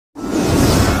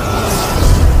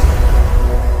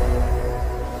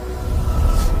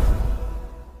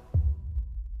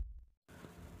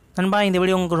நண்பா இந்த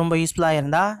வீடியோ உங்களுக்கு ரொம்ப யூஸ்ஃபுல்லாக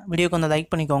இருந்தால் வீடியோக்கு வந்து லைக்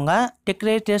பண்ணிக்கோங்க. டெக்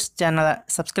கிரியேட்டர்ஸ் சேனலை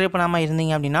சப்ஸ்கிரைப் பண்ணாமல்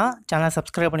இருந்தீங்க அப்படின்னா சேனலை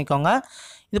சப்ஸ்கிரைப் பண்ணிக்கோங்க.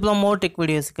 இது போல் மோர் டெக்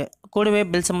வீடியோஸுக்கு கூடவே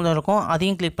பெல் சிம்பல் இருக்கும்,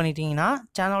 அதையும் கிளிக் பண்ணிட்டீங்கன்னா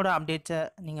சேனலோட அப்டேட்ஸை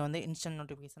நீங்கள் வந்து இன்ஸ்டன்ட்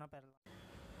நோட்டிஃபிகேஷனாக பெறலாம்.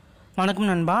 வணக்கம்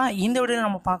நண்பா, இந்த வீடியோவில்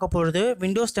நம்ம பார்க்க போகிறது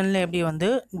விண்டோஸ் 10ல் எப்படி வந்து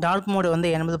டார்க் மோடு வந்து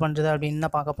எனேபிள் பண்ணுறது அப்படின்னு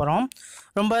தான் பார்க்க போகிறோம்.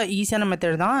 ரொம்ப ஈஸியான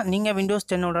மெத்தட் தான். நீங்கள் விண்டோஸ்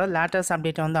 10ஓட லேட்டஸ்ட்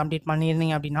அப்டேட்டை வந்து அப்டேட்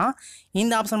பண்ணியிருந்தீங்க அப்படின்னா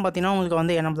இந்த ஆப்ஷன் பார்த்தீங்கன்னா உங்களுக்கு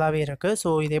வந்து எனேபிளாகவே இருக்குது. ஸோ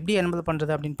இது எப்படி எனேபிள்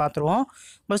பண்ணுறது அப்படின்னு பார்த்துருவோம்.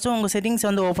 ஃபஸ்ட்டு உங்கள் செட்டிங்ஸ்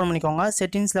வந்து ஓப்பன் பண்ணிக்கோங்க.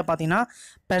 செட்டிங்ஸில் பார்த்தீங்கன்னா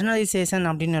பெர்சனலைசேஷன்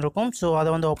அப்படின்னு இருக்கும். ஸோ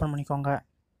அதை வந்து ஓப்பன் பண்ணிக்கோங்க.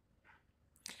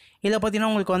 இதில்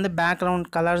பார்த்தீங்கன்னா உங்களுக்கு வந்து பேக்ரவுண்ட்,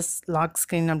 கலர்ஸ், லாக்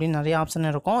ஸ்க்ரீன் அப்படின்னு நிறைய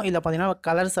ஆப்ஷன் இருக்கும். இதில் பார்த்தீங்கன்னா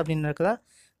கலர்ஸ் அப்படின்னு இருக்கிற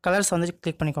கலர்ஸ் வந்து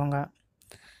கிளிக் பண்ணிக்கோங்க.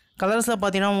 கலர்ஸில்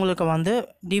பார்த்தீங்கன்னா உங்களுக்கு வந்து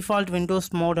டிஃபால்ட் விண்டோஸ்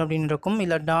மோட் அப்படின்னு இருக்கும்.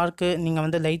 இல்லை டார்க்கு, நீங்கள்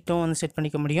வந்து லைட்டும் வந்து செட்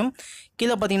பண்ணிக்க முடியும்.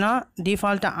 கீழே பார்த்தீங்கன்னா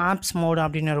டிஃபால்ட் ஆப்ஸ் மோடு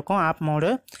அப்படின்னு இருக்கும், ஆப் மோடு.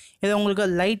 இது உங்களுக்கு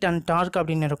லைட் அண்ட் டார்க்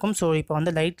அப்படின்னு இருக்கும். ஸோ இப்போ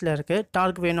வந்து லைட்டில் இருக்குது.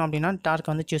 டார்க் வேணும் அப்படின்னா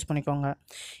டார்க் வந்து சூஸ் பண்ணிக்கோங்க.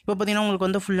 இப்போ பார்த்தீங்கன்னா உங்களுக்கு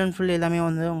வந்து ஃபுல் அண்ட் ஃபுல் எல்லாமே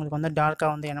வந்து உங்களுக்கு வந்து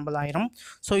டார்க்காக வந்து எனேபிள் ஆயிரும்.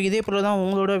 ஸோ இதே போல் தான்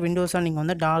உங்களோட விண்டோஸாக நீங்கள்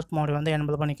வந்து டார்க் மோடு வந்து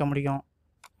எனேபிள் பண்ணிக்க முடியும்.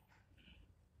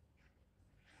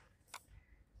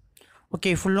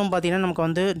 ஓகே, ஃபுல்லும் பார்த்தீங்கன்னா நமக்கு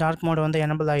வந்து டார்க் மோடு வந்து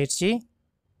எனேபிள் ஆயிடுச்சு.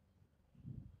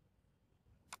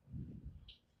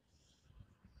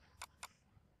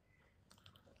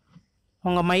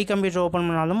 உங்கள் மை கம்ப்யூட்டர் ஓப்பன்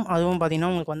பண்ணாலும் அதுவும்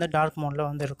பார்த்தீங்கன்னா உங்களுக்கு வந்து டார்க் மோடில்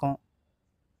வந்து இருக்கும்.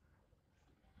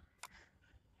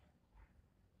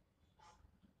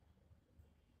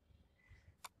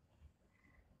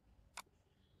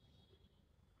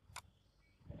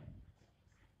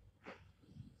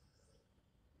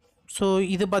 ஸோ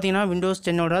இது பார்த்தீங்கன்னா விண்டோஸ்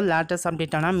 10ஓட லேட்டஸ்ட்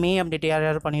அப்டேட்டான மே அப்டேட் யார்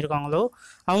யார் பண்ணியிருக்காங்களோ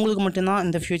அவங்களுக்கு மட்டும்தான்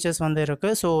இந்த ஃபியூச்சர்ஸ் வந்து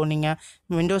இருக்குது. ஸோ நீங்கள்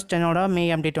விண்டோஸ் 10ஓட மே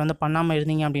அப்டேட் வந்து பண்ணாமல்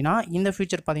இருந்தீங்க அப்படின்னா இந்த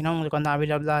ஃபியூச்சர் பார்த்தீங்கன்னா உங்களுக்கு வந்து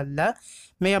அவைலபிளாக இல்லை.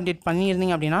 மே அப்டேட்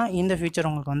பண்ணியிருந்தீங்க அப்படின்னா இந்த ஃபியூச்சர்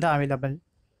உங்களுக்கு வந்து அவைலபிள்.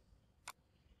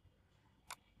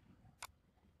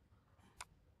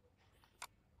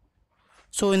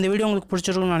 ஸோ இந்த வீடியோ உங்களுக்கு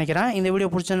பிடிச்சிருக்குன்னு நினைக்கிறேன். இந்த வீடியோ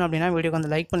பிடிச்சிருந்தா அப்படின்னா வீடியோக்கு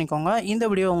வந்து லைக் பண்ணிக்கோங்க. இந்த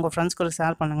வீடியோ உங்கள் ஃப்ரெண்ட்ஸ்க்கு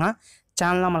ஷேர் பண்ணுங்கள்.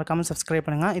 சேனலாக மறக்காமல் சப்ஸ்கிரைப்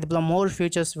பண்ணுங்கள். இது போல் மோர்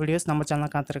ஃபியூச்சர்ஸ் வீடியோஸ் நம்ம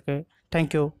சேனலில் காத்திருக்கு.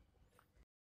 தேங்க்யூ.